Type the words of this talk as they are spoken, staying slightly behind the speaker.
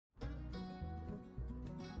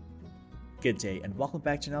Good day and welcome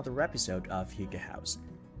back to another episode of Higa House.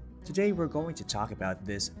 Today we're going to talk about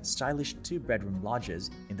this stylish two-bedroom lodges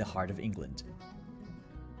in the heart of England.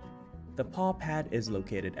 The Paw Pad is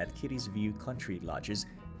located at Kitty's View Country Lodges,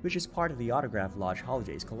 which is part of the Autograph Lodge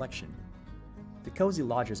Holidays collection. The cozy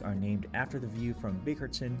lodges are named after the view from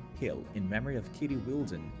Bickerton Hill in memory of Kitty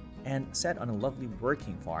Wheeldon and set on a lovely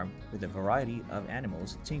working farm with a variety of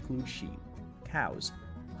animals to include sheep, cows,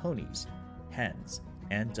 ponies, hens,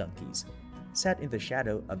 and donkeys. Set in the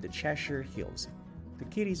shadow of the Cheshire Hills, the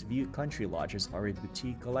Kitty's View Country Lodges are a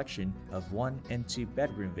boutique collection of 1- and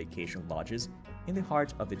 2-bedroom vacation lodges in the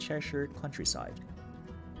heart of the Cheshire countryside.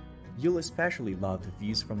 You'll especially love the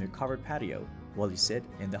views from your covered patio while you sit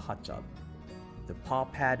in the hot tub. The Paw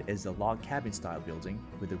Pad is a log cabin-style building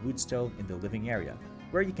with a wood stove in the living area,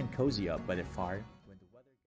 where you can cozy up by the fire